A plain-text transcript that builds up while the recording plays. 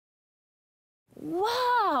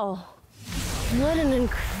Wow! What an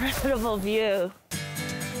incredible view.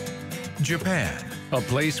 Japan, a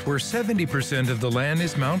place where 70% of the land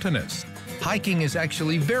is mountainous. Hiking is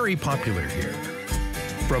actually very popular here.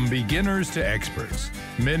 From beginners to experts,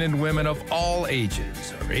 men and women of all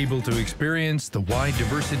ages are able to experience the wide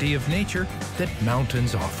diversity of nature that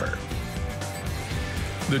mountains offer.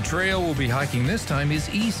 The trail we'll be hiking this time is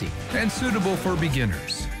easy and suitable for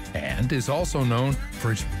beginners, and is also known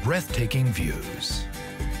for its breathtaking views.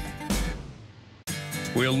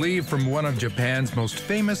 We'll leave from one of Japan's most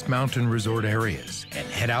famous mountain resort areas and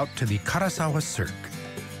head out to the Karasawa Cirque,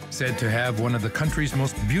 said to have one of the country's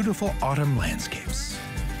most beautiful autumn landscapes.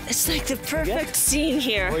 It's like the perfect scene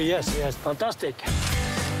here. Oh, yes, fantastic.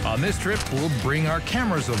 On this trip, we'll bring our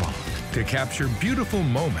cameras along to capture beautiful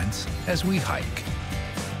moments as we hike.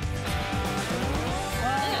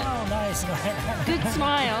 Wow, nice. Good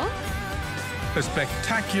smile. A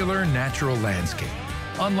spectacular natural landscape,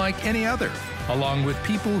 unlike any other, along with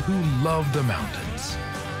people who love the mountains.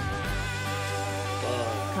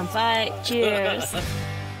 Kanpai, cheers.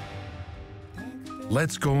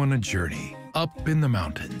 Let's go on a journey up in the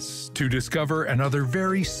mountains to discover another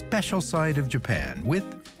very special side of Japan with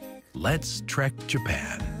Let's Trek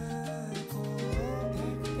Japan.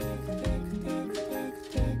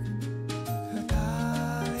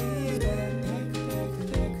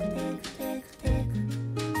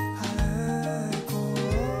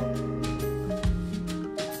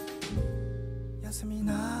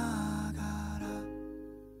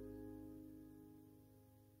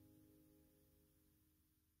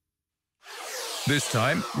 This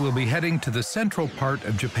time, we'll be heading to the central part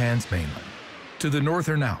of Japan's mainland, to the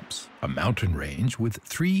Northern Alps, a mountain range with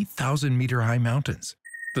 3,000-meter-high mountains.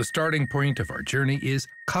 The starting point of our journey is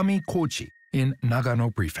Kamikochi in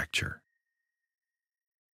Nagano Prefecture.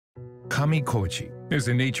 Kamikochi is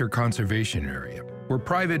a nature conservation area where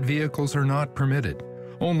private vehicles are not permitted.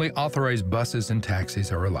 Only authorized buses and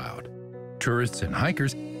taxis are allowed. Tourists and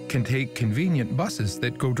hikers can take convenient buses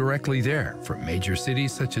that go directly there from major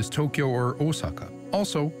cities such as Tokyo or Osaka,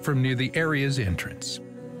 also from near the area's entrance.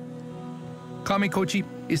 Kamikochi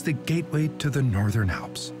is the gateway to the Northern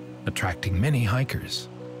Alps, attracting many hikers.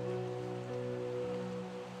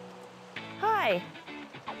 Hi,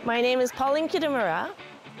 my name is Pauline Kitamura,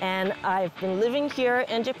 and I've been living here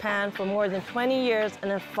in Japan for more than 20 years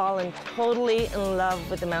and have fallen totally in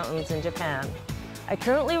love with the mountains in Japan. I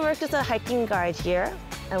currently work as a hiking guide here.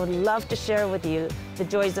 I would love to share with you the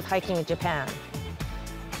joys of hiking in Japan.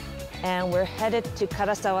 And we're headed to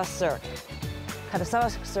Karasawa Cirque.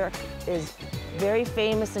 Karasawa Cirque is very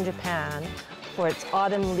famous in Japan for its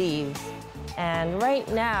autumn leaves. And right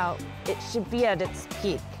now, it should be at its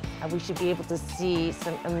peak. And we should be able to see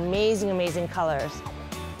some amazing, amazing colors.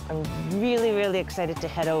 I'm really, really excited to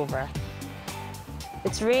head over.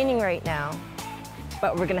 It's raining right now,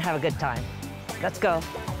 but we're gonna have a good time. Let's go.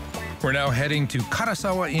 We're now heading to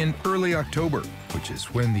Karasawa in early October, which is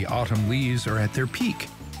when the autumn leaves are at their peak.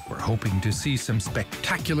 We're hoping to see some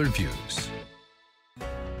spectacular views.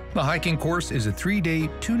 The hiking course is a 3-day,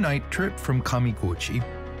 2-night trip from Kamikochi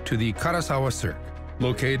to the Karasawa Cirque,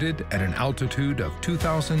 located at an altitude of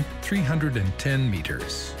 2,310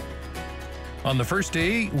 meters. On the first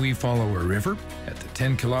day, we follow a river. At the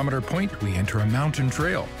 10-kilometer point, we enter a mountain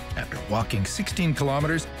trail. After walking 16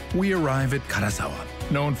 kilometers, we arrive at Karasawa,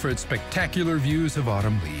 known for its spectacular views of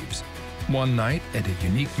autumn leaves. One night at a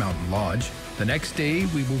unique mountain lodge. The next day,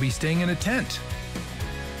 we will be staying in a tent.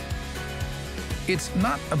 It's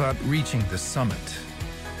not about reaching the summit.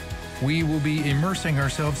 We will be immersing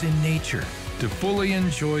ourselves in nature to fully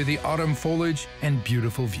enjoy the autumn foliage and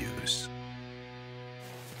beautiful views.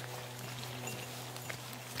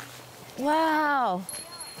 Wow,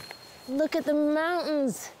 look at the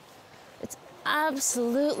mountains. It's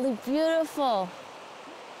absolutely beautiful.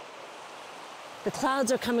 The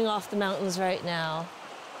clouds are coming off the mountains right now.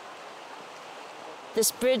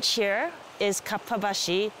 This bridge here is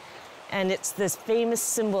Kappabashi, and it's this famous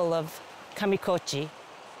symbol of Kamikochi.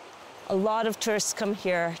 A lot of tourists come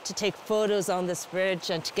here to take photos on this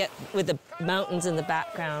bridge and to get with the mountains in the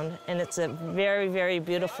background, and it's a very, very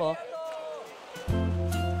beautiful.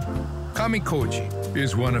 Kamikochi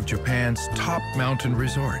is one of Japan's top mountain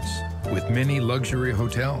resorts, with many luxury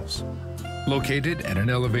hotels. Located at an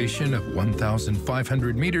elevation of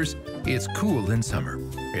 1,500 meters, it's cool in summer.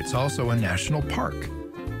 It's also a national park,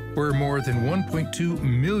 where more than 1.2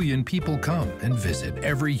 million people come and visit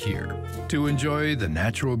every year to enjoy the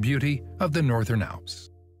natural beauty of the Northern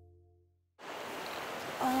Alps.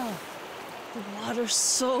 Oh, the water's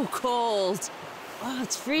so cold. Oh,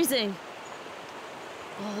 it's freezing.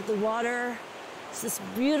 Oh, the water It's this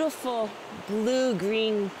beautiful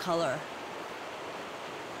blue-green color.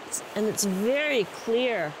 And it's very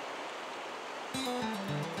clear.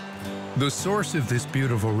 The source of this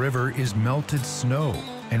beautiful river is melted snow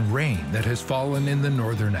and rain that has fallen in the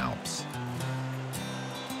northern Alps.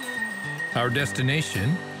 Our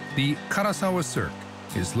destination, the Karasawa Cirque,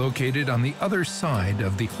 is located on the other side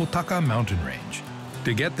of the Hotaka mountain range.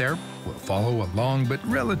 To get there, we'll follow a long but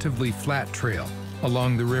relatively flat trail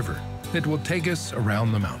along the river that will take us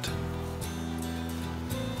around the mountain.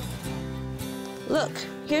 Look,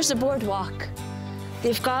 here's a boardwalk.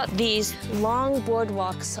 They've got these long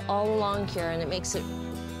boardwalks all along here, and it makes it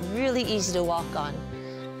really easy to walk on.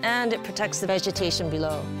 And it protects the vegetation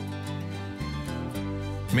below.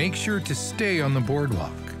 Make sure to stay on the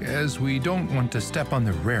boardwalk, as we don't want to step on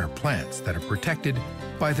the rare plants that are protected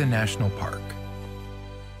by the national park.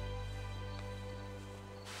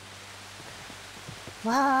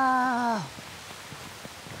 Wow!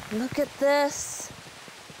 Look at this.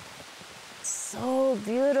 It's so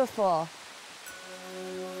beautiful.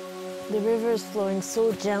 The river is flowing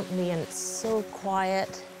so gently and it's so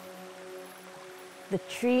quiet. The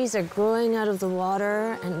trees are growing out of the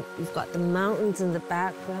water, and you've got the mountains in the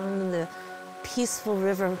background and the peaceful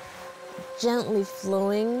river gently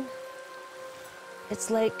flowing. It's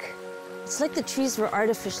like the trees were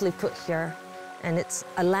artificially put here, and it's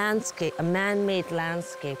a landscape, a man-made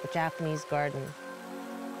landscape, a Japanese garden.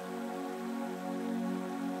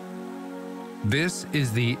 This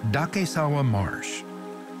is the Karasawa Marsh.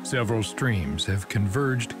 Several streams have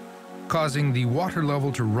converged, causing the water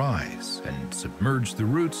level to rise and submerge the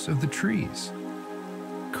roots of the trees,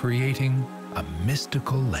 creating a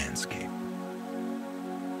mystical landscape.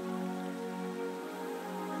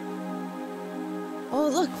 Oh,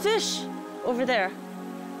 look, fish over there.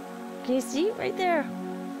 Can you see right there?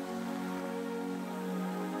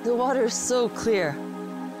 The water is so clear.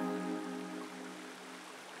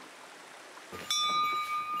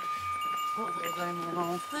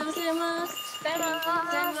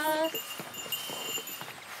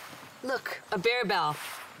 Look, a bear bell.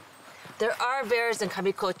 There are bears in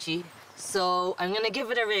Kamikochi, so I'm gonna give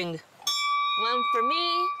it a ring. One for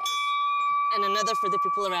me, and another for the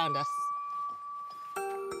people around us.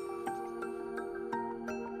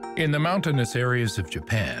 In the mountainous areas of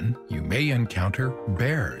Japan, you may encounter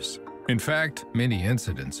bears. In fact, many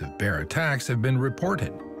incidents of bear attacks have been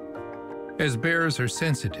reported. As bears are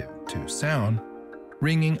sensitive to sound,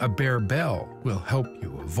 ringing a bear bell will help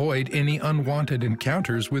you avoid any unwanted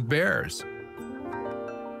encounters with bears.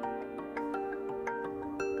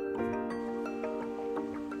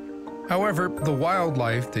 However, the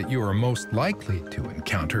wildlife that you are most likely to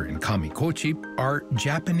encounter in Kamikochi are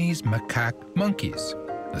Japanese macaque monkeys,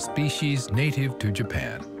 a species native to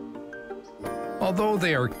Japan. Although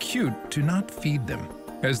they are cute, do not feed them,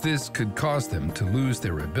 as this could cause them to lose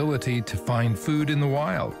their ability to find food in the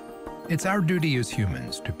wild. It's our duty as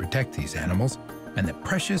humans to protect these animals and the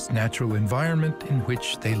precious natural environment in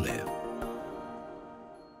which they live.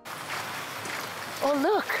 Oh,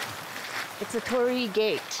 look, it's a torii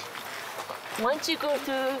gate. Once you go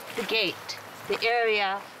through the gate, the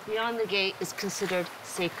area beyond the gate is considered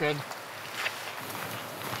sacred.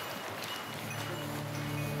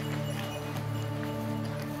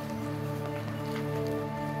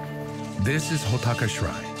 This is Hotaka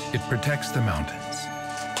Shrine. It protects the mountains.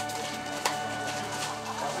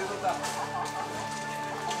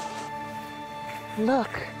 Look,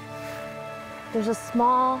 there's a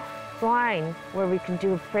small shrine where we can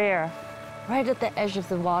do a prayer right at the edge of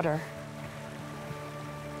the water.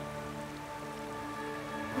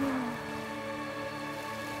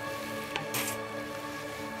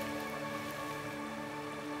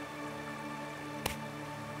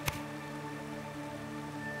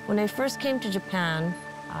 When I first came to Japan,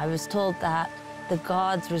 I was told that the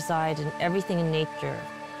gods reside in everything in nature.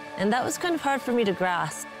 And that was kind of hard for me to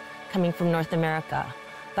grasp, coming from North America.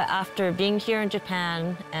 But after being here in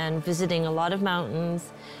Japan and visiting a lot of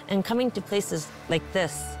mountains and coming to places like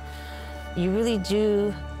this, you really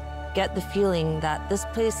do get the feeling that this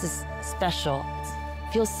place is special.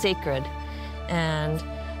 It feels sacred. And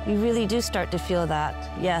you really do start to feel that,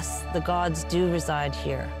 yes, the gods do reside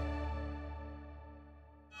here.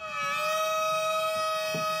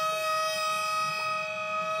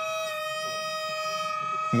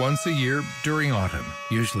 Once a year, during autumn,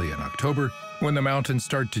 usually in October, when the mountains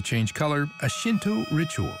start to change color, a Shinto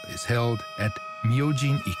ritual is held at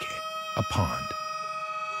Myojin-ike, a pond.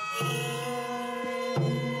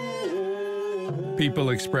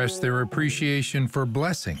 People express their appreciation for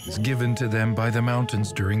blessings given to them by the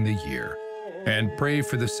mountains during the year, and pray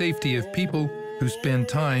for the safety of people who spend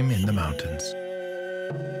time in the mountains.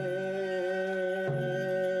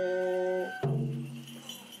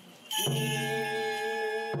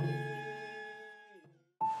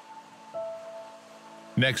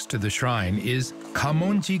 Next to the shrine is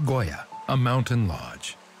Kamonji Goya, a mountain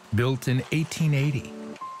lodge, built in 1880.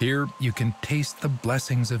 Here you can taste the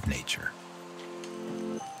blessings of nature.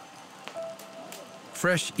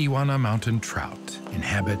 Fresh Iwana mountain trout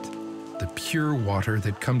inhabit the pure water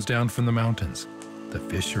that comes down from the mountains. The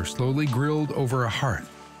fish are slowly grilled over a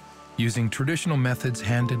hearth, using traditional methods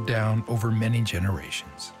handed down over many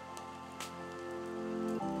generations.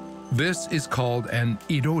 This is called an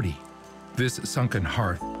irori. This sunken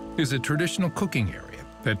hearth is a traditional cooking area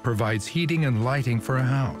that provides heating and lighting for a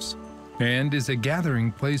house, and is a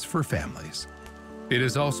gathering place for families. It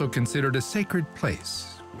is also considered a sacred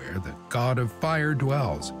place where the god of fire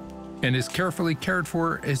dwells, and is carefully cared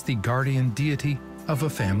for as the guardian deity of a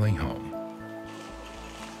family home.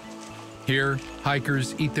 Here,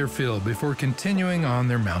 hikers eat their fill before continuing on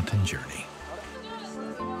their mountain journey.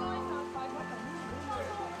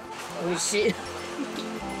 Oishii.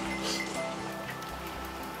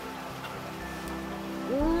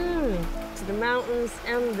 To the mountains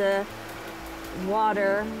and the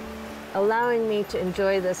water, allowing me to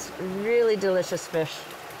enjoy this really delicious fish.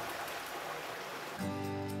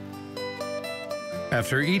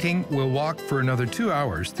 After eating, we'll walk for another 2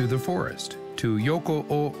 hours through the forest to Yoko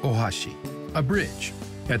o Ohashi, a bridge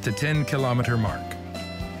at the 10-kilometer mark.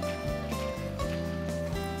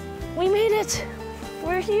 We made it!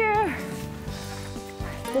 We're here!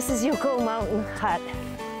 This is Yoko Mountain Hut.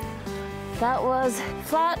 That was a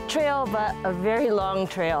flat trail, but a very long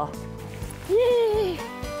trail. Yay!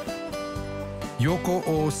 Yoko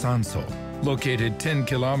o Sanso, located 10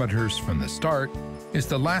 kilometers from the start, is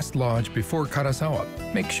the last lodge before Karasawa.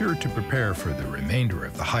 Make sure to prepare for the remainder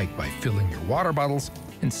of the hike by filling your water bottles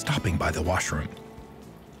and stopping by the washroom.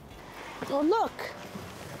 Oh, look!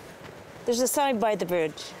 There's a sign by the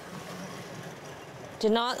bridge. Do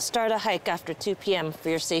not start a hike after 2 p.m. for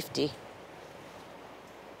your safety.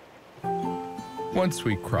 Once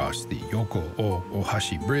we cross the Yoko o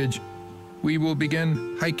Ohashi Bridge, we will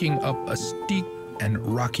begin hiking up a steep and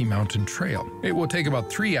rocky mountain trail. It will take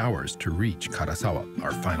about 3 hours to reach Karasawa,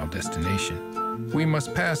 our final destination. We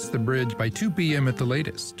must pass the bridge by 2 p.m. at the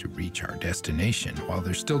latest to reach our destination while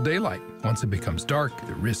there's still daylight. Once it becomes dark,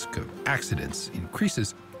 the risk of accidents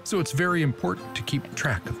increases, so it's very important to keep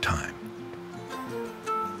track of time.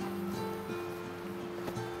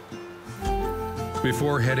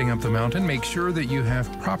 Before heading up the mountain, make sure that you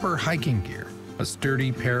have proper hiking gear. A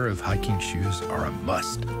sturdy pair of hiking shoes are a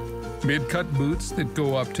must. Mid-cut boots that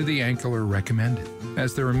go up to the ankle are recommended,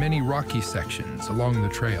 as there are many rocky sections along the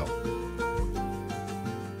trail.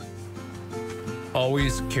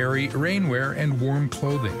 Always carry rainwear and warm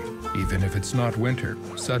clothing. Even if it's not winter,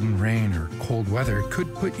 sudden rain or cold weather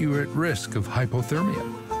could put you at risk of hypothermia.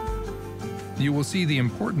 You will see the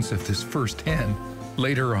importance of this firsthand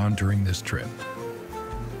later on during this trip.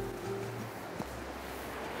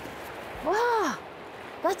 Wow!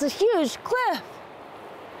 That's a huge cliff!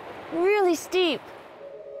 Really steep.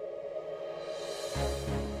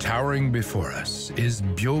 Towering before us is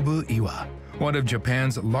Byobu-iwa, one of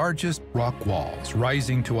Japan's largest rock walls,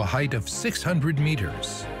 rising to a height of 600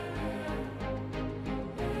 meters.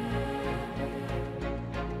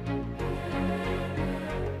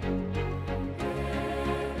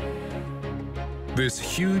 This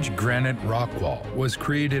huge granite rock wall was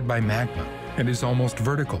created by magma and is almost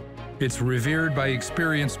vertical. It's revered by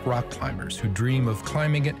experienced rock climbers who dream of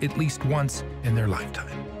climbing it at least once in their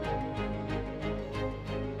lifetime.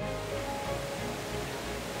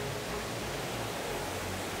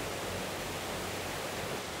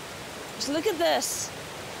 Just look at this.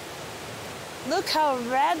 Look how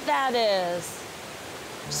red that is.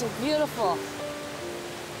 So beautiful.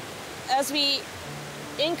 As we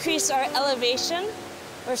increase our elevation,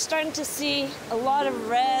 we're starting to see a lot of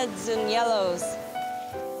reds and yellows.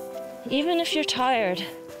 Even if you're tired,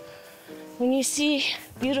 when you see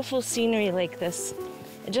beautiful scenery like this,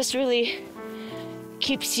 it just really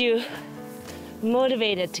keeps you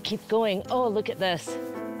motivated to keep going. Oh, look at this.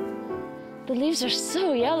 The leaves are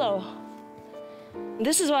so yellow.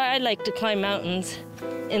 This is why I like to climb mountains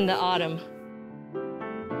in the autumn.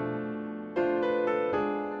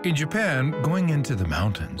 In Japan, going into the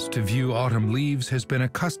mountains to view autumn leaves has been a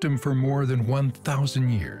custom for more than 1,000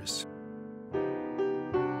 years.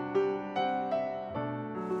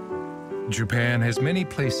 Japan has many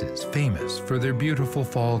places famous for their beautiful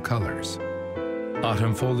fall colors.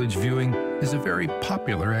 Autumn foliage viewing is a very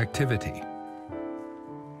popular activity.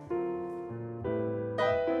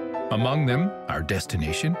 Among them, our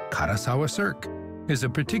destination, Karasawa Cirque, is a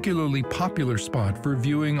particularly popular spot for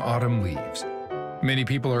viewing autumn leaves. Many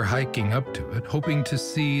people are hiking up to it, hoping to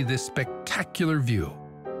see this spectacular view.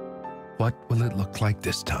 What will it look like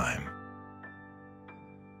this time?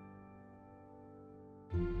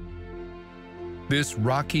 This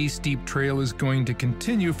rocky, steep trail is going to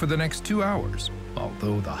continue for the next 2 hours.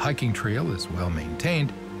 Although the hiking trail is well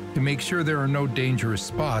maintained, to make sure there are no dangerous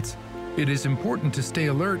spots, it is important to stay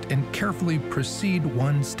alert and carefully proceed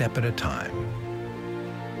one step at a time.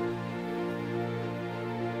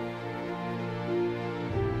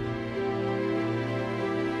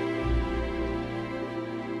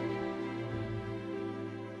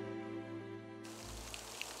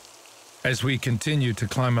 As we continue to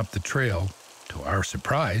climb up the trail, to our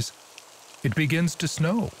surprise, it begins to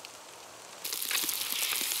snow.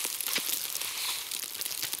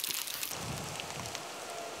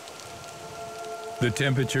 The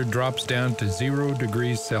temperature drops down to 0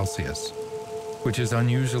 degrees Celsius, which is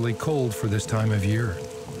unusually cold for this time of year.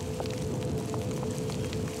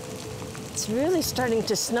 It's really starting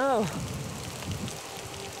to snow.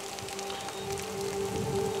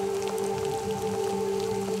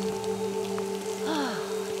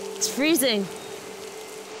 It's freezing.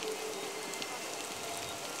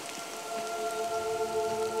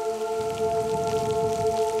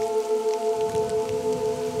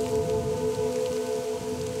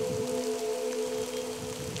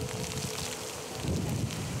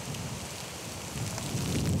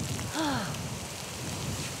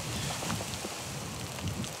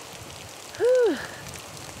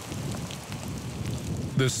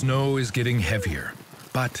 The snow is getting heavier,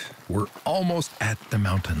 but we're almost at the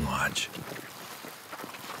mountain lodge.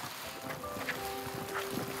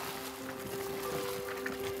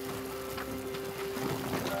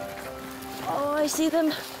 Oh, I see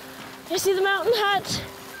them. I see the mountain hut.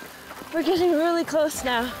 We're getting really close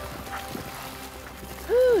now.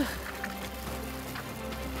 Whew.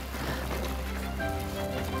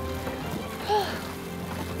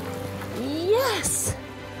 Yes!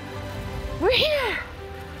 We're here!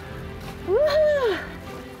 Woohoo!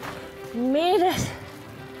 Made it!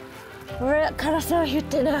 We're at Karasawa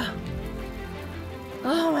Hyute now.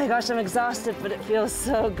 Oh my gosh, I'm exhausted, but it feels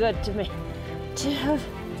so good to me to have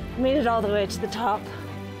made it all the way to the top.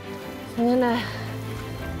 I'm gonna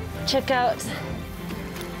check out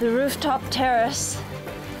the rooftop terrace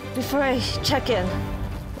before I check in.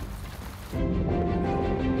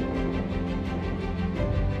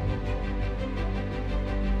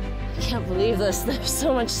 I can't believe this. There's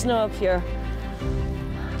so much snow up here.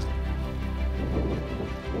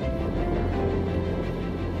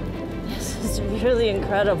 This is really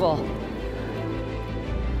incredible.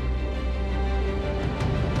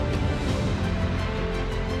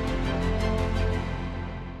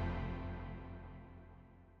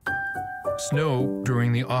 Snow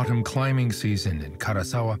during the autumn climbing season in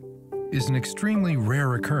Karasawa is an extremely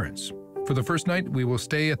rare occurrence. For the first night, we will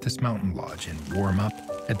stay at this mountain lodge and warm up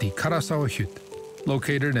at the Karasawa Hyute,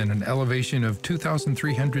 located at an elevation of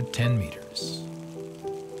 2,310 meters.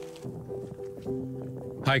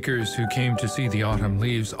 Hikers who came to see the autumn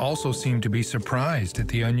leaves also seemed to be surprised at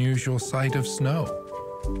the unusual sight of snow.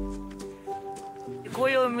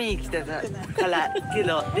 紅葉を見に来たから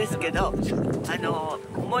ですけど、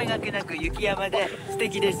思いがけなく雪山で素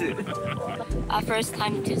敵です。Our first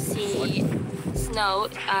time to see snow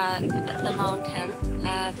at the mountain,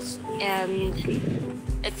 and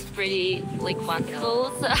it's pretty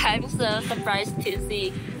wonderful. So I'm so surprised to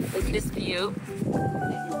see this view.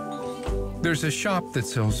 There's a shop that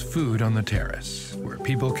sells food on the terrace, where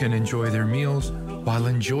people can enjoy their meals while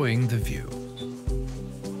enjoying the view.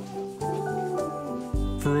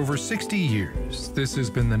 For over 60 years, this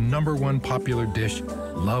has been the #1 popular dish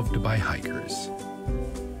loved by hikers.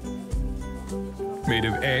 Made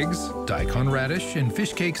of eggs, daikon radish, and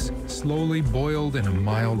fish cakes slowly boiled in a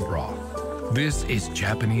mild broth. This is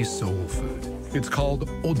Japanese soul food. It's called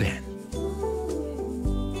oden.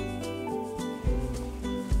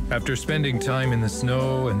 After spending time in the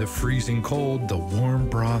snow and the freezing cold, the warm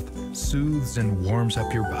broth soothes and warms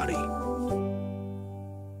up your body.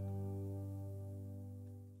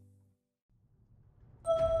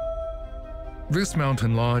 This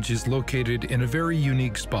mountain lodge is located in a very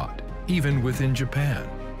unique spot, even within Japan.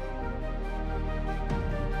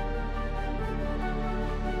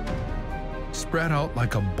 Spread out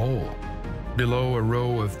like a bowl, below a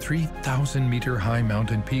row of 3,000-meter-high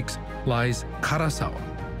mountain peaks lies Karasawa.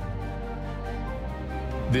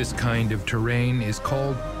 This kind of terrain is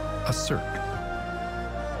called a cirque.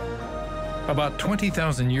 About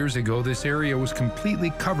 20,000 years ago, this area was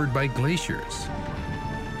completely covered by glaciers.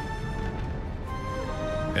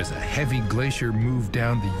 As a heavy glacier moved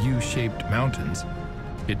down the U-shaped mountains,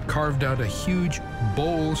 it carved out a huge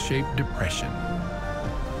bowl-shaped depression.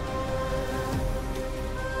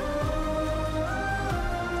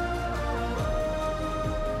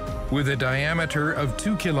 with a diameter of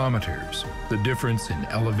 2 kilometers. The difference in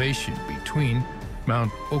elevation between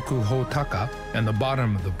Mount Okuhotaka and the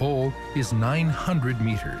bottom of the bowl is 900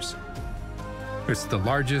 meters. It's the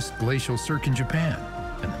largest glacial cirque in Japan,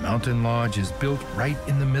 and the mountain lodge is built right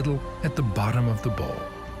in the middle at the bottom of the bowl.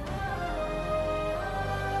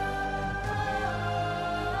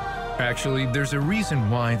 Actually, there's a reason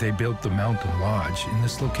why they built the mountain lodge in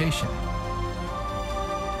this location.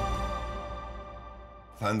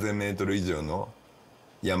 3000メートル以上の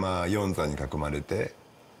山4座に囲まれて、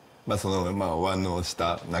そのお椀の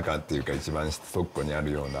下中っていうか一番側溝にあ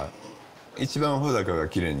るような一番穂高が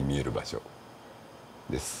綺麗に見える場所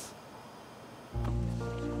です。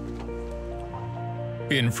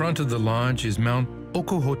In front of the lodge is Mount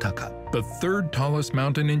Okuhotaka, the third tallest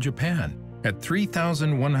mountain in Japan, at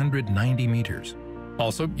 3,190 meters.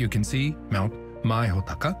 Also, you can see Mount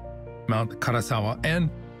Maihotaka, Mount Karasawa, and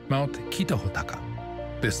Mount Kitahotaka.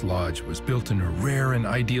 This lodge was built in a rare and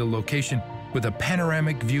ideal location with a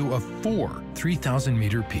panoramic view of 4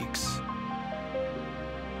 3,000-meter peaks.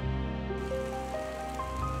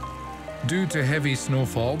 Due to heavy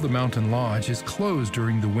snowfall, the mountain lodge is closed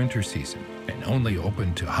during the winter season and only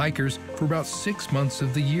open to hikers for about 6 months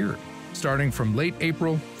of the year, starting from late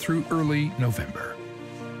April through early November.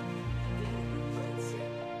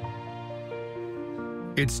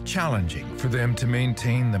 It's challenging for them to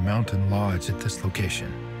maintain the mountain lodge at this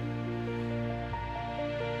location.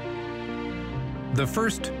 The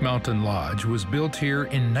first mountain lodge was built here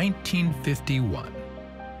in 1951.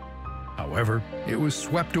 However, it was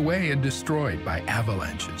swept away and destroyed by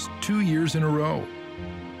avalanches 2 years in a row.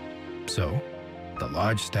 So, the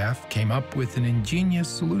lodge staff came up with an ingenious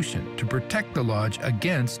solution to protect the lodge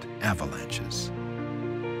against avalanches.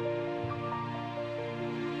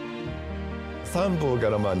 三方か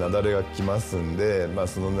ら雪崩が来ますんで、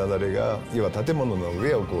その雪崩が要は建物の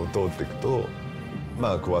上を通っていくと、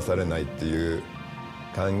壊されないっていう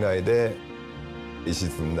考えで石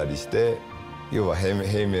積んだりして、要は平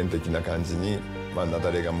面的な感じに、雪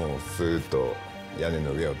崩がもうスーッと屋根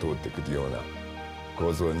の上を通ってくるような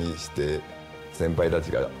構造にして先輩た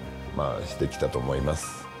ちがしてきたと思いま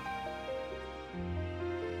す。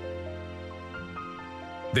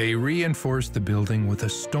They reinforced the building with a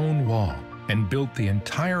stone wall and built the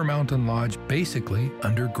entire mountain lodge basically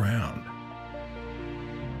underground.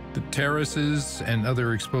 The terraces and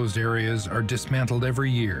other exposed areas are dismantled every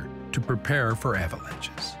year to prepare for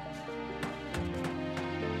avalanches.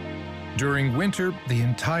 During winter, the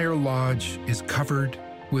entire lodge is covered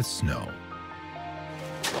with snow.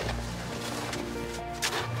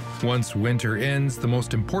 Once winter ends, the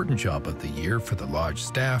most important job of the year for the lodge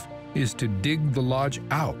staff is to dig the lodge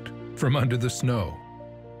out from under the snow.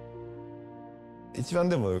 一番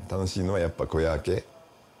でも楽しいのはやっぱ小屋明け。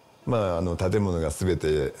建物が全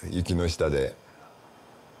て雪の下で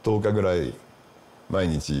10日ぐらい毎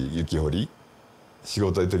日雪掘り。仕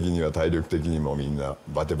事的には体力的にもみんな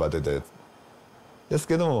バテバテで。です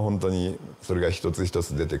けども本当にそれが一つ一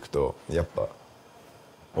つ出てくとやっぱ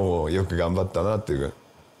よく頑張ったなっていう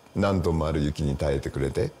何トンもある雪に耐えてく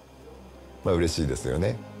れて嬉しいですよ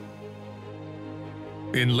ね。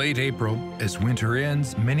In late April, as winter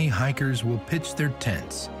ends, many hikers will pitch their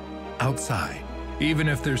tents outside, even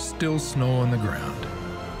if there's still snow on the ground.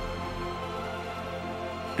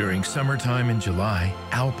 During summertime in July,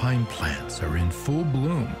 alpine plants are in full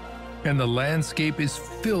bloom, and the landscape is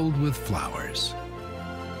filled with flowers.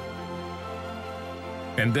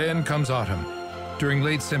 And then comes autumn. During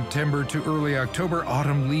late September to early October,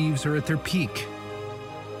 autumn leaves are at their peak.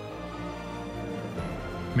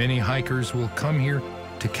 Many hikers will come here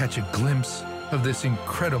to catch a glimpse of this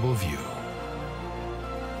incredible view.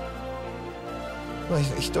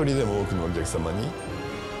 一人でも多くのお客様に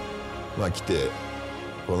来て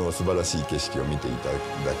この素晴らしい景色を見ていただ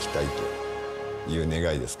きたいという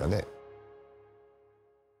願いですかね。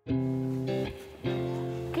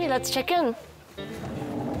Okay, let's check in.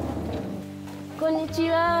 こんにち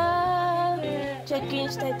は。チェックイン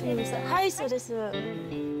したいと思います。はい、そうです。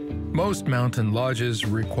Most mountain lodges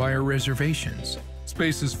require reservations.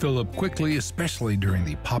 Spaces fill up quickly, especially during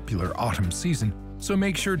the popular autumn season, so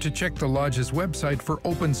make sure to check the lodge's website for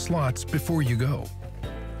open slots before you go.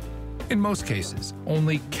 In most cases,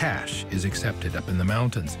 only cash is accepted up in the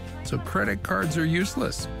mountains, so credit cards are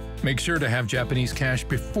useless. Make sure to have Japanese cash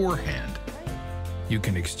beforehand. You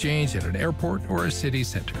can exchange at an airport or a city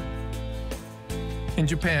center. In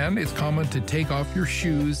Japan, it's common to take off your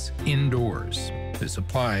shoes indoors. This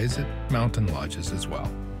applies at mountain lodges as well.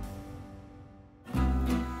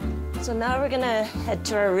 So now we're gonna head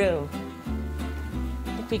to our room.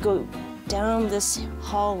 If we go down this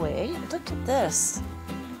hallway, look at this.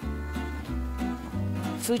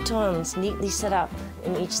 futons neatly set up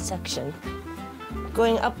in each section.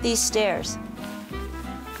 Going up these stairs.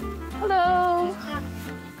 Hello!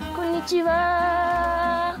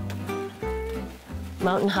 Konnichiwa!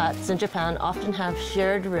 Mountain huts in Japan often have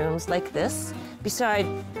shared rooms like this beside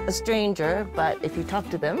a stranger, but if you talk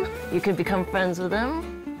to them, you can become friends with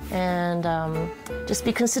them and just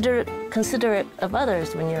be considerate of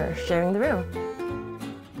others when you're sharing the room.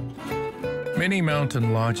 Many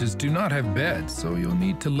mountain lodges do not have beds, so you'll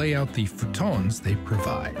need to lay out the futons they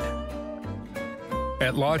provide.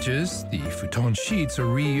 At lodges, the futon sheets are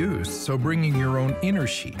reused, so bringing your own inner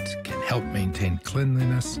sheet can help maintain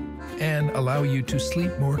cleanliness and allow you to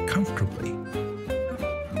sleep more comfortably.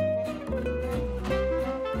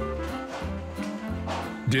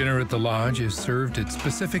 Dinner at the lodge is served at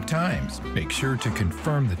specific times. Make sure to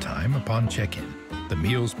confirm the time upon check-in. The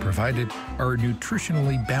meals provided are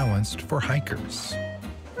nutritionally balanced for hikers.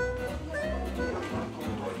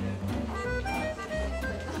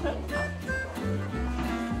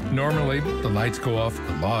 Normally, the lights go off at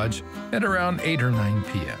the lodge at around 8 or 9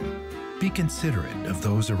 p.m. Be considerate of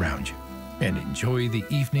those around you and enjoy the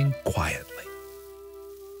evening quietly.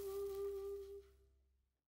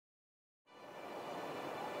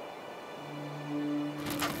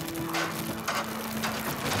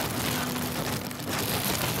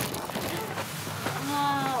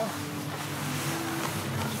 Wow!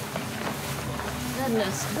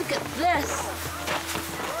 Goodness, look at this!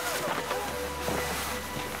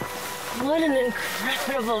 What an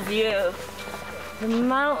incredible view! The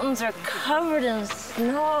mountains are covered in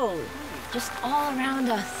snow, just all around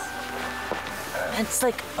us. It's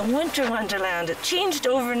like a winter wonderland. It changed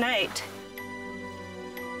overnight.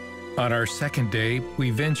 On our second day,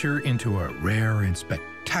 we venture into a rare and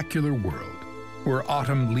spectacular world where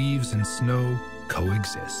autumn leaves and snow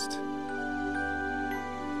coexist.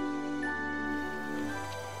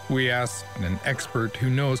 We asked an expert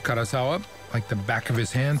who knows Karasawa like the back of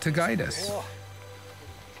his hand to guide us.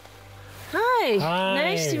 Hi. Hi.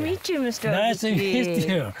 Nice to meet you, Mr. Nice to Oguchi. meet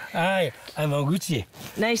you. Hi, I'm Oguchi.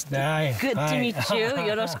 Nice to, Hi. good to Hi. meet you.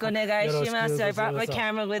 Yoroshiku onegai shimasu. I brought my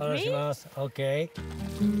camera with me. Okay.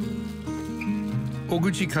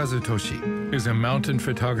 Oguchi Kazutoshi is a mountain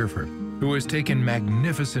photographer who has taken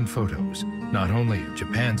magnificent photos, not only of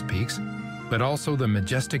Japan's peaks, but also the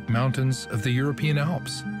majestic mountains of the European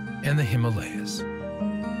Alps and the Himalayas.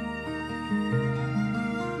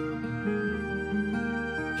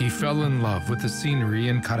 He fell in love with the scenery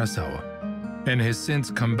in Karasawa and has since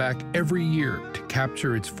come back every year to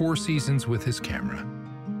capture its 4 seasons with his camera.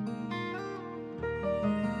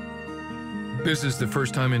 This is the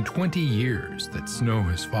first time in 20 years that snow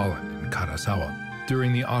has fallen in Karasawa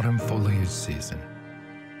during the autumn foliage season.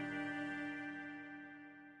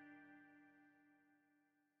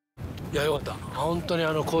 Yeah, よかった。本当に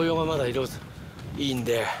紅葉がまだ色いいん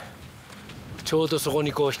で、ちょうどそこ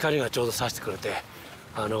にこう光がちょうど差してくれて、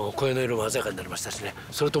紅葉の色も鮮やかになりましたしね。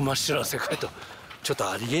それと真っ白な世界とちょっ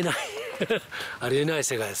とありえないありえない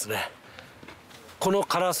世界ですね。この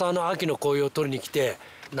唐沢の秋の紅葉を撮りに来て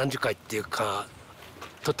何十回っていうか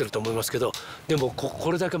撮ってると思いますけど、でも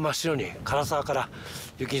これだけ真っ白に唐沢から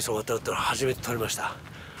雪に染まったってのは初めて撮りました。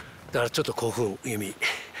だからちょっと興奮気味。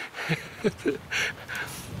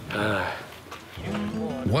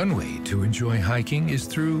One way to enjoy hiking is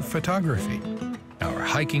through photography. Our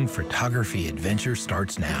hiking photography adventure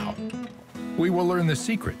starts now. We will learn the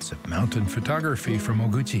secrets of mountain photography from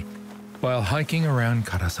Oguchi while hiking around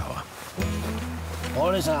Karasawa.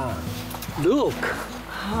 Ori-san, look!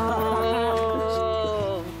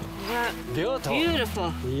 Oh, Beautiful.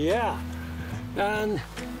 beautiful. Yeah. And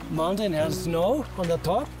mountain has snow on the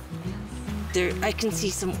top. There, I can see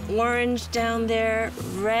some orange down there,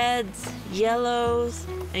 reds, yellows,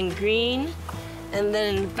 and green. And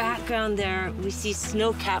then in the background there, we see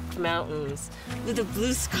snow-capped mountains with a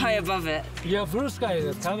blue sky above it. Yeah, blue sky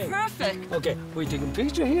is coming. Perfect. Okay, we take a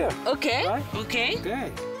picture here. Okay. Right? Okay.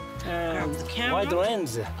 Okay. Grab the camera. Wide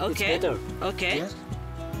lens. Okay. It's better. Okay. Yes.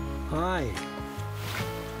 Hi.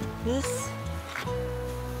 This.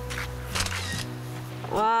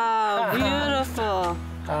 Wow, beautiful.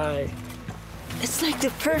 Hi. It's like the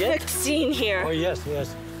perfect scene here. Oh, yes,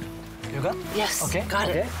 yes. You got? Yes, Okay. got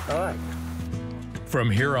okay. it. All right. From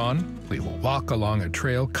here on, we will walk along a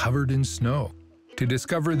trail covered in snow to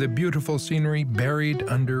discover the beautiful scenery buried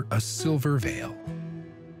under a silver veil.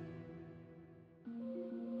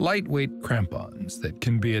 Lightweight crampons that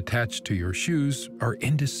can be attached to your shoes are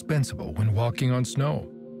indispensable when walking on snow.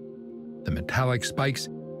 The metallic spikes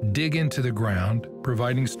dig into the ground,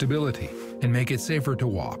 providing stability and make it safer to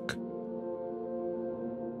walk.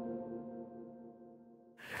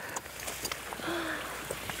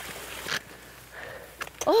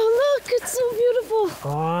 Oh, look, it's so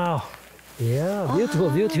beautiful. Wow. Yeah, beautiful,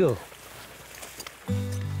 beautiful.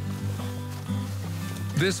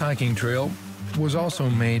 This hiking trail was also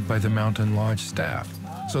made by the Mountain Lodge staff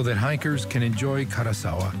so that hikers can enjoy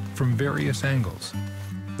Karasawa from various angles.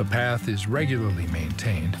 The path is regularly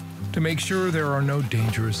maintained to make sure there are no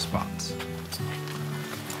dangerous spots.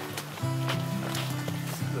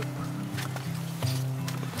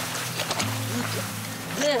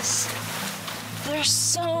 This. There's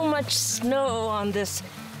so much snow on this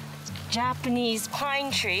Japanese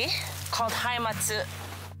pine tree called haimatsu.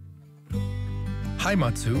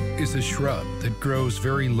 Haimatsu is a shrub that grows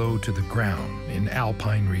very low to the ground in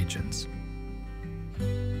alpine regions.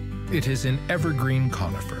 It is an evergreen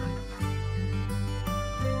conifer.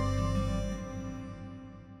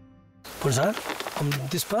 What's that? On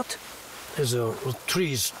this part, there's a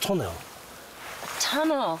tree's tunnel.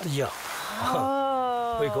 Tunnel. Yeah.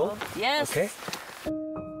 Oh. We go? Yes. Okay.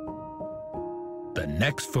 The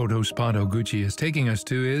next photo spot Oguchi is taking us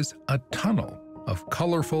to is a tunnel of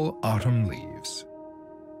colorful autumn leaves.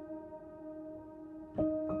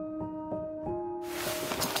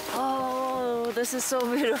 Oh, this is so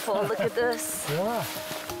beautiful. Look at this. Yeah.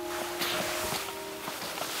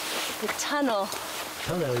 The tunnel.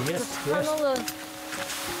 Tunnel, yes, It's a tunnel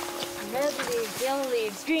of red leaves, yellow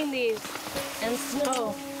leaves, green leaves, and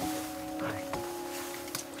snow.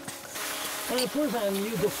 Put-san, you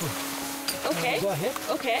go first. Okay. Go ahead.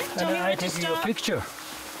 Okay. Tell And me I where to take your stop. picture.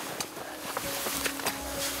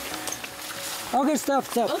 Okay,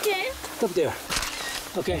 stop. Okay. Stop there.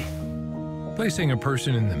 Okay. Placing a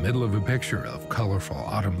person in the middle of a picture of colorful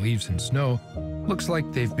autumn leaves and snow looks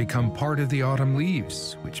like they've become part of the autumn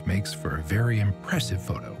leaves, which makes for a very impressive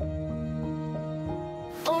photo.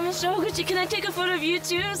 Oh, Mr. Oguchi, can I take a photo of you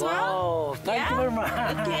too as well? Wow, thank you very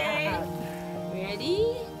much. Okay.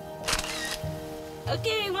 Ready?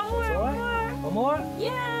 Okay, one more, All one right. more. One more?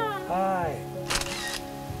 Yeah. Hi.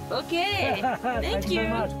 Okay. Thank you you. very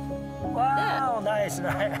much. Wow, nice.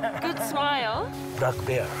 Good smile. Black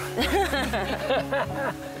bear.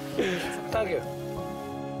 Thank you.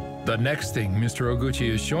 The next thing Mr. Oguchi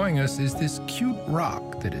is showing us is this cute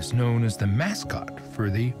rock that is known as the mascot for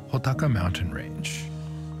the Hotaka mountain range.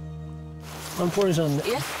 ポリさん、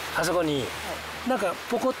 Yes. あそこになんか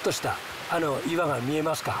ポコッとした岩が見え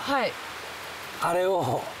ますか？はい。あれ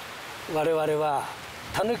を我々は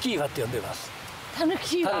タヌキ岩って呼んでます。タヌ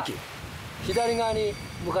キ岩。タヌキ。左側に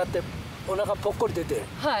向かってお腹ぽっこり出て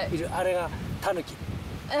はい。いるあれがタヌキ。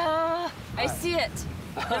I see it.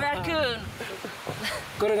 The raccoon.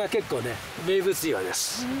 これが結構ね名物岩で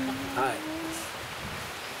す。は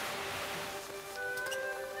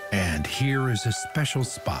い。 And here is a special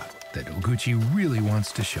spot that Oguchi really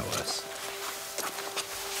wants to show us.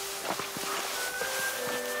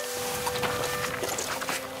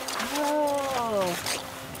 Oh,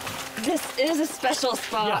 this is a special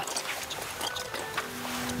spot.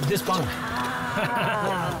 This one.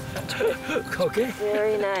 Okay.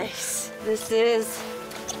 Very nice. This is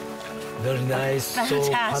Very nice. So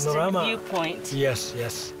fantastic panorama. viewpoint. Yes,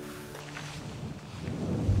 yes.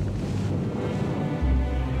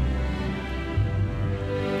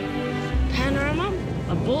 Panorama?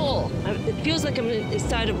 A bowl. It feels like I'm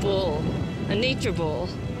inside a bowl, a nature bowl.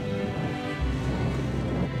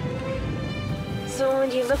 So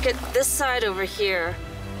when you look at this side over here,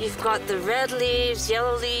 you've got the red leaves,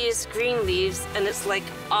 yellow leaves, green leaves, and it's like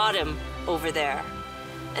autumn over there.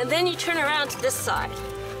 And then you turn around to this side,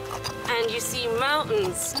 and you see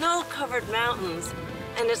mountains, snow-covered mountains,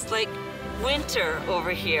 and it's like winter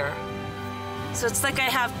over here. So it's like I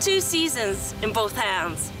have two seasons in both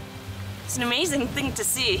hands. It's an amazing thing to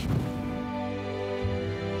see.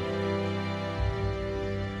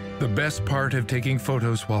 The best part of taking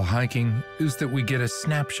photos while hiking is that we get a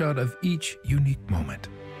snapshot of each unique moment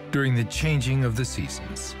during the changing of the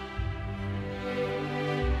seasons.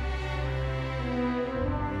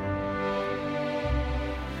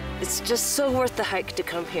 It's just so worth the hike to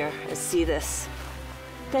come here and see this.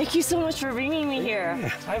 Thank you so much for bringing me here.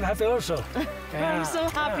 I'm happy also. I'm so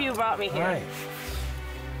happy you brought me here. Right.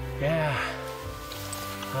 Yeah.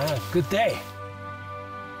 Good day.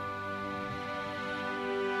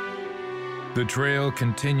 The trail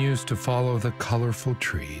continues to follow the colorful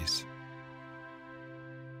trees.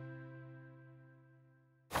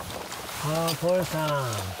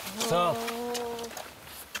 Paul-san. So,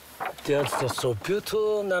 that's so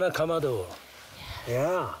beautiful, Nanakamado.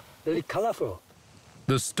 Yeah, very colorful.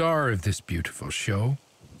 The star of this beautiful show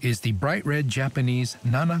is the bright red Japanese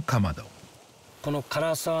Nanakamado. この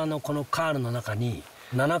唐沢のこのカールの中に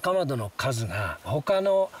七かまどの数が他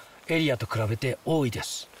のエリアと比べて多いで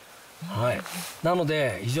す。はい、なの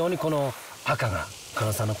で非常にこの赤が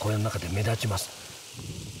唐沢の紅葉の中で目立ちます。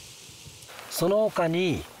その他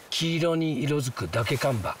に黄色に色づくダケ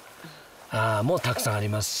カンバもたくさんあり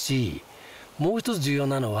ますし、もう一つ重要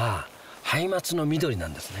なのはハイマツの緑な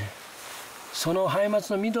んですね。そのハイマ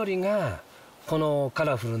ツの緑がこのカ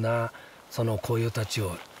ラフルなその紅葉たち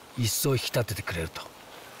を一層引き立ててくれると。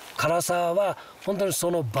唐沢は本当に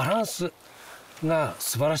そのバランスが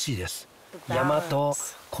素晴らしいです。山と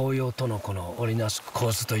紅葉とのこの織りなす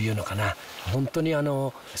構図というのかな、本当に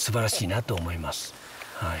素晴らしいなと思います。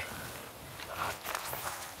はい。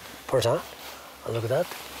Person, look at that.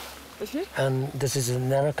 And this is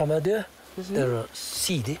Narakamadu, the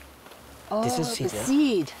seed. Oh, This is seed. the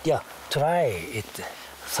seed. Yeah, try it.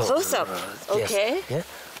 Close up. Okay. Yeah.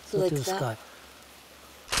 So like to the that. sky.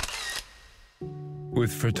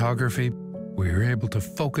 With photography, we are able to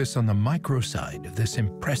focus on the micro side of this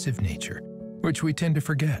impressive nature, which we tend to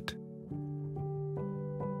forget.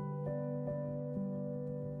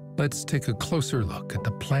 Let's take a closer look at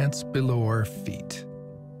the plants below our feet.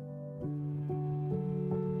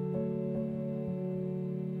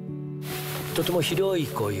 とても広い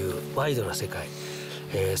こういうワイドな世界、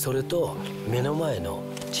それと目の前の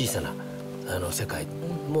小さな世界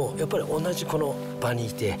もやっぱり同じこの場に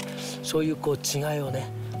いて、そういうこう違いを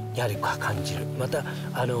ねやはり感じる。また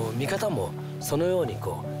見方もそのように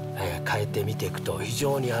こう、変えて見ていくと非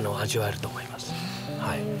常に味わえると思います。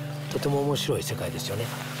はい、とても面白い世界ですよね。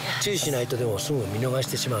注意しないとでもすぐ見逃し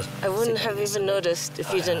てしまう。I wouldn't have even noticed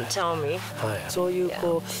if you didn't tell me. はい、そういう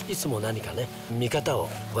こういつも何かね見方を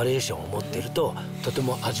バリエーションを持っているととて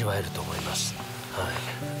も味わえると思います。は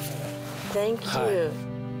い。Thank you.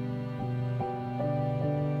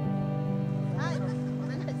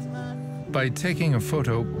 By taking a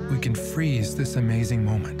photo, we can freeze this amazing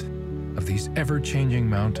moment of these ever-changing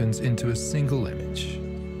mountains into a single image.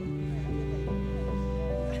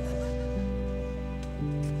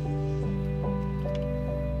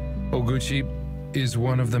 Oguchi is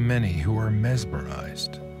one of the many who are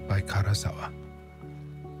mesmerized by Karasawa.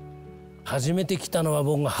 初めて来たのは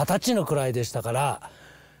僕が20歳のくらいでしたから、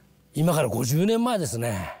今から50年前です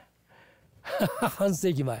ね。半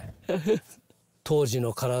世紀前。当時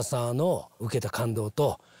の唐沢の受けた感動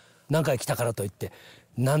と、何回来たからといって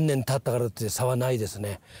何年経ったからといって差はないです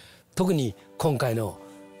ね。特に今回の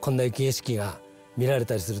こんな雪景色が見られ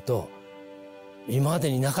たりすると、今まで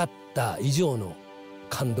になかった以上の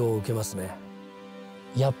感動を受けますね。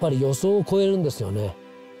やっぱり予想を超えるんですよね。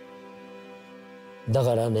だ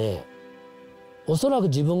からね、おそらく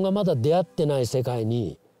自分がまだ出会ってない世界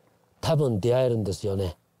に多分出会えるんですよ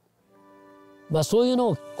ね。まあそういうの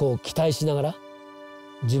をこう期待しながら、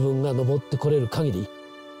自分が登ってこれる限り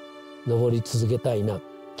登り続けたいな、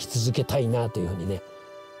来続けたいなというふうにね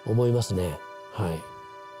思いますね。はい。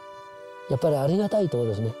やっぱりありがたいところ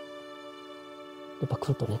ですね。やっぱ来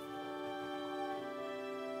るとね。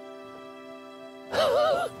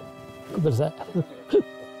ごめんなさい。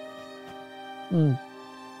うん。や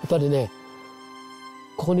っぱりね、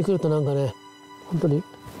ここに来るとなんかね、本当に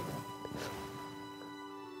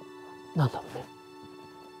なんだろうね。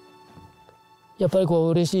やっぱりこう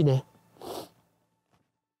嬉しいね。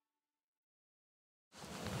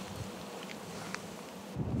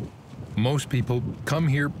Most people come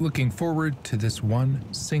here looking forward to this one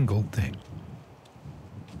single thing.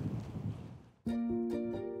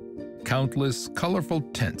 Countless colorful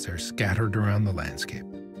tents are scattered around the landscape.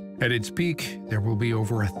 At its peak, there will be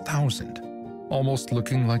over 1,000, almost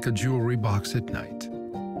looking like a jewelry box at night.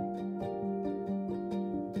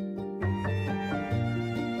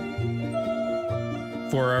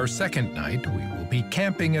 For our second night, we will be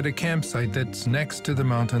camping at a campsite that's next to the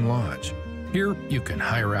mountain lodge. Here, you can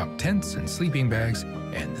hire out tents and sleeping bags,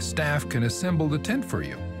 and the staff can assemble the tent for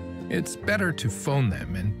you. It's better to phone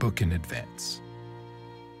them and book in advance.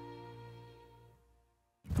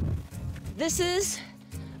 This is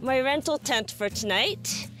my rental tent for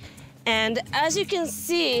tonight. And as you can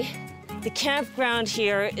see, the campground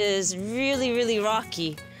here is really, really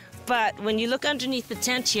rocky. But when you look underneath the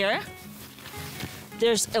tent here,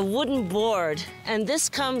 there's a wooden board, and this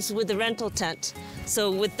comes with the rental tent. So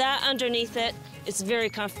with that underneath it, it's very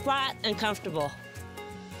flat and comfortable.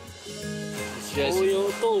 紅葉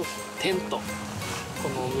とテント、こ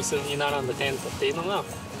の結びに並んだテントっていうのが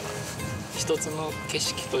一つの景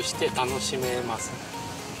色として楽しめます。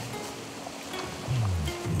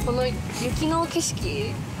この雪の景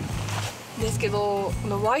色ですけど、こ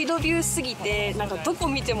のワイドビューすぎてなんかどこ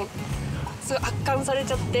見てもすごい圧巻され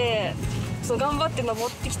ちゃって、そう頑張って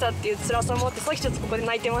登ってきたっていう辛さもあって、さっきちょっとここで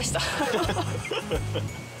泣いてました。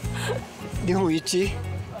日本一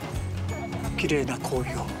綺麗な紅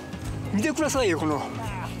葉見てくださいよこの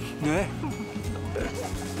ね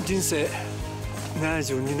人生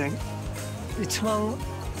72年一番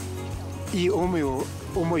いい思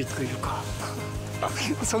いというか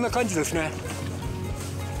そんな感じですね。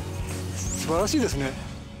素晴らしいですね。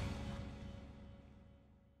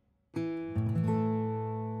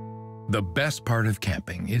The best part of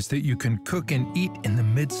camping is that you can cook and eat in the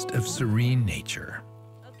midst of serene nature.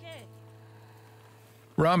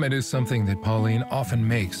 Ramen is something that Pauline often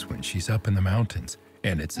makes when she's up in the mountains,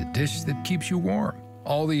 and it's a dish that keeps you warm.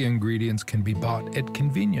 All the ingredients can be bought at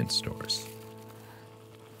convenience stores.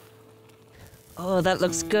 Oh, that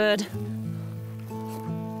looks good.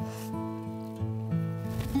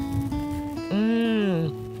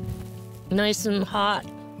 Nice and hot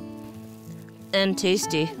and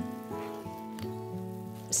tasty.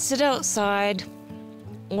 Sit outside,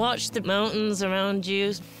 watch the mountains around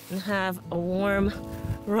you, and have a warm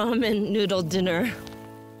ramen noodle dinner.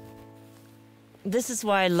 This is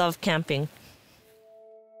why I love camping.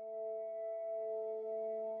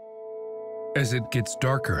 As it gets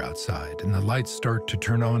darker outside and the lights start to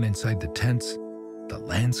turn on inside the tents, the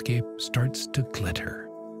landscape starts to glitter.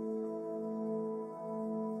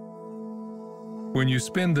 When you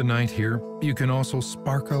spend the night here, you can also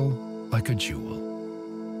sparkle like a jewel.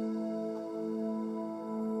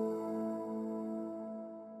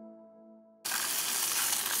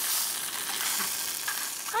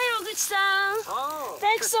 Hi, Oguchi-san. Oh.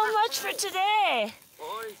 Thanks so much for today.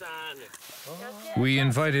 We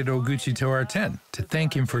invited Oguchi to our tent to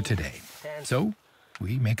thank him for today. So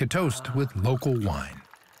we make a toast with local wine.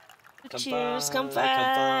 Cheers,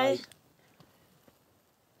 kanpai.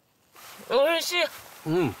 Oishii.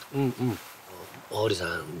 大堀さ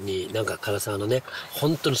んになんか唐沢のね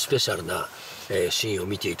本当にスペシャルな、シーンを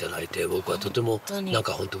見ていただいて僕はとてもなん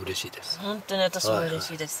か本当嬉しいです。本当に私も嬉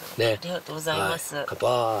しいです。ね、ありがとうございます。乾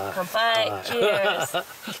杯。乾杯。Cheers.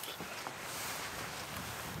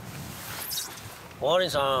 大堀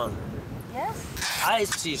さん。Yes. I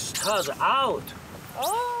see stars out.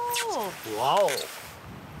 Oh. Wow.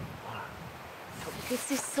 You can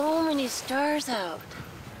see so many stars out.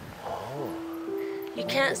 You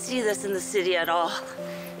can't see this in the city at all.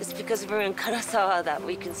 It's because we're in Karasawa that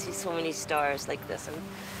we can see so many stars like this, and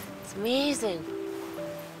it's amazing.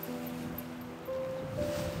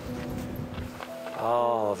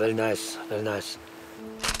 Oh, very nice, very nice.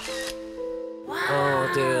 Wow!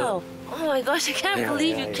 Oh, dear. Oh my gosh, I can't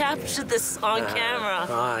believe you yeah. captured this on camera.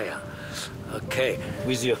 Yeah. Okay,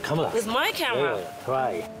 with your camera. With my camera. Yeah,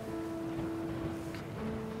 try.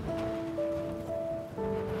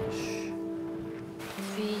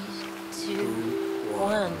 3, 2,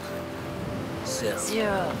 1, 0.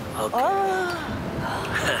 Okay. Oh!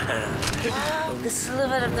 Wow, the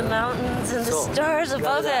silhouette of the mountains and the stars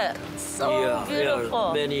above it. So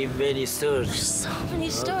beautiful. Many stars. So many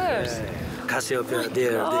stars. Cassiopeia,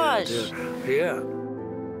 there. Yeah.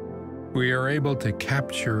 We are able to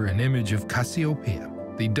capture an image of Cassiopeia,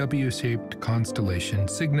 the W-shaped constellation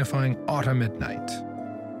signifying autumn at night.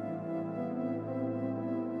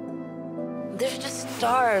 There's just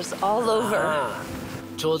stars all over.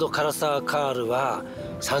 ちょうど唐沢カールは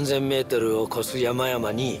3000メートルを超す山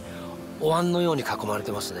々にお椀のように囲まれ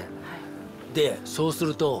てますね。で、そうす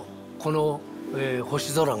るとこの、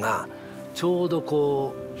星空がちょうど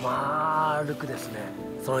こう丸くですね、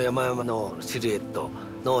その山々のシルエット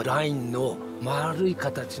のラインの丸い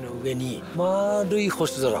形の上に丸い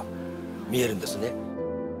星空見えるんですね。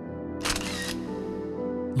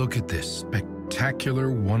Look at this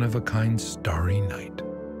spectacular one-of-a-kind starry night.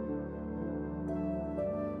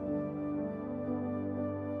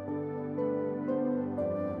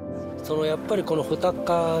 そのやっぱりこの穂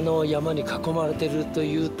高の山に囲まれていると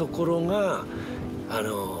いうところが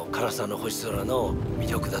唐沢の星空の魅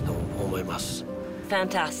力だと思います。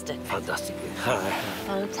Fantastic. Fantastic. は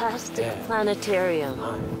い。Fantastic planetarium.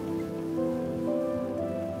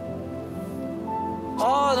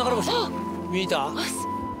 ああ、だから見た？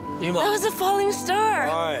今。 That was a falling star.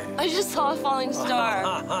 はい。I just saw a falling star.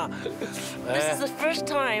 This is the first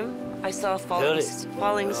time I saw a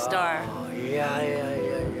falling star. いやいやいや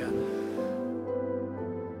いや。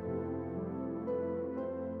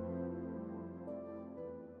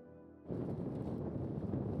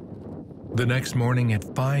The next morning at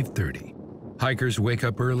 5:30, hikers wake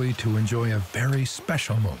up early to enjoy a very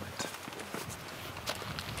special moment.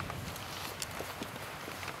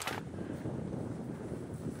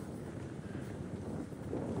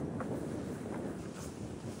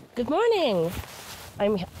 Good morning.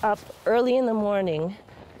 I'm up early in the morning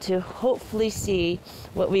to hopefully see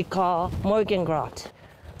what we call Morgengrot.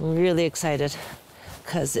 I'm really excited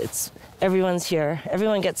because everyone's here.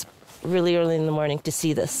 Everyone gets really early in the morning to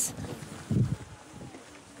see this.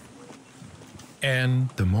 And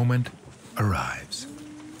the moment arrives.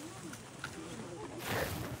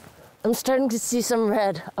 I'm starting to see some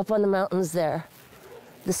red up on the mountains there.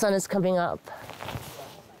 The sun is coming up.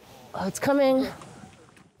 Oh, it's coming.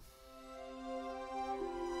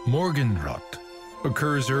 Morgenrot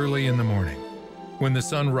occurs early in the morning, when the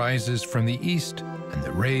sun rises from the east and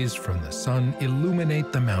the rays from the sun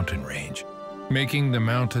illuminate the mountain range, making the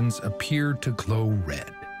mountains appear to glow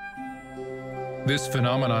red. This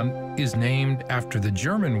phenomenon is named after the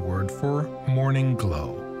German word for morning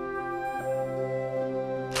glow.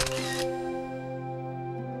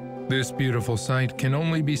 This beautiful sight can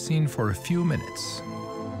only be seen for a few minutes.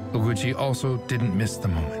 Oguchi also didn't miss the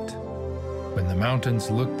moment when the mountains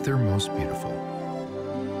looked their most beautiful.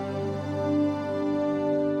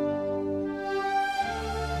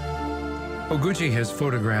 Oguchi has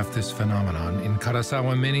photographed this phenomenon in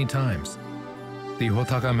Karasawa many times. The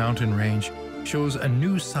Hotaka mountain range shows a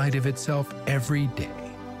new side of itself every day.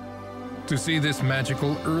 To see this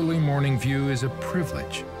magical early morning view is a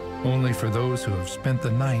privilege only for those who have spent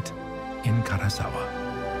the night in Karasawa.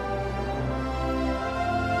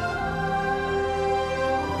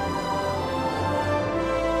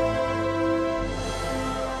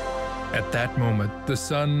 At that moment, the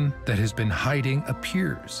sun that has been hiding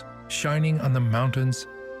appears, shining on the mountains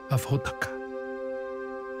of Hotaka.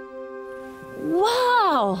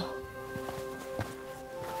 Wow!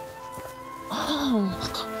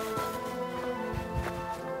 Oh.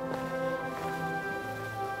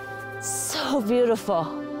 So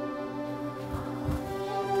beautiful.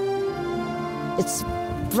 It's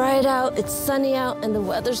bright out, it's sunny out, and the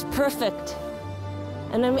weather's perfect.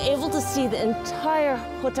 And I'm able to see the entire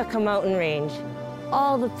Hotaka mountain range,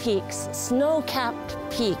 all the peaks, snow-capped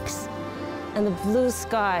peaks, and the blue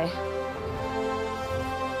sky.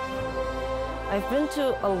 I've been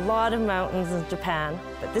to a lot of mountains in Japan,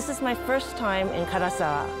 but this is my first time in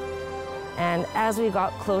Karasawa. And as we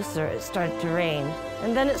got closer, it started to rain.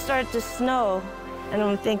 And then it started to snow, and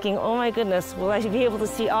I'm thinking, oh my goodness, will I be able to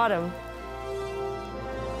see autumn?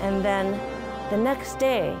 And then the next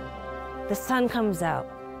day, the sun comes out,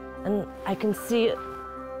 and I can see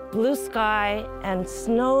blue sky and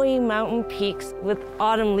snowy mountain peaks with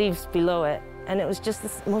autumn leaves below it. And it was just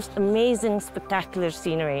this most amazing, spectacular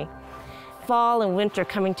scenery. Fall and winter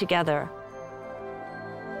coming together.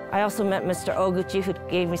 I also met Mr. Oguchi, who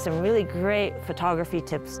gave me some really great photography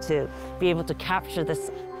tips to be able to capture this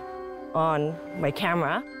on my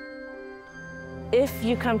camera. If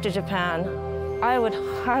you come to Japan, I would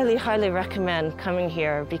highly, highly recommend coming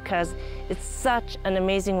here because it's such an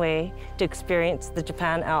amazing way to experience the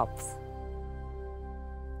Japan Alps.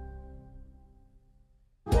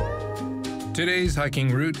 Today's hiking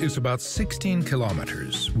route is about 16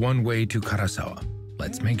 kilometers, one way to Karasawa.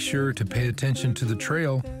 Let's make sure to pay attention to the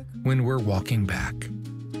trail when we're walking back.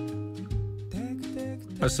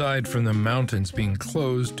 Aside from the mountains being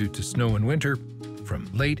closed due to snow and winter, from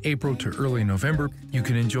late April to early November, you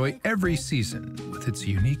can enjoy every season with its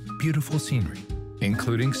unique, beautiful scenery,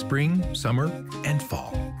 including spring, summer, and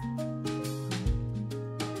fall.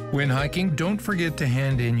 When hiking, don't forget to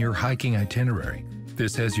hand in your hiking itinerary.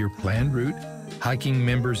 This has your planned route, hiking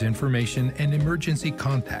members' information, and emergency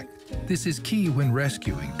contact. This is key when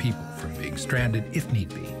rescuing people from being stranded if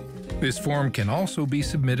need be. This form can also be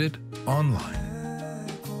submitted online.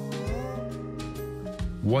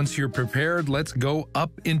 Once you're prepared, let's go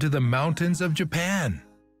up into the mountains of Japan.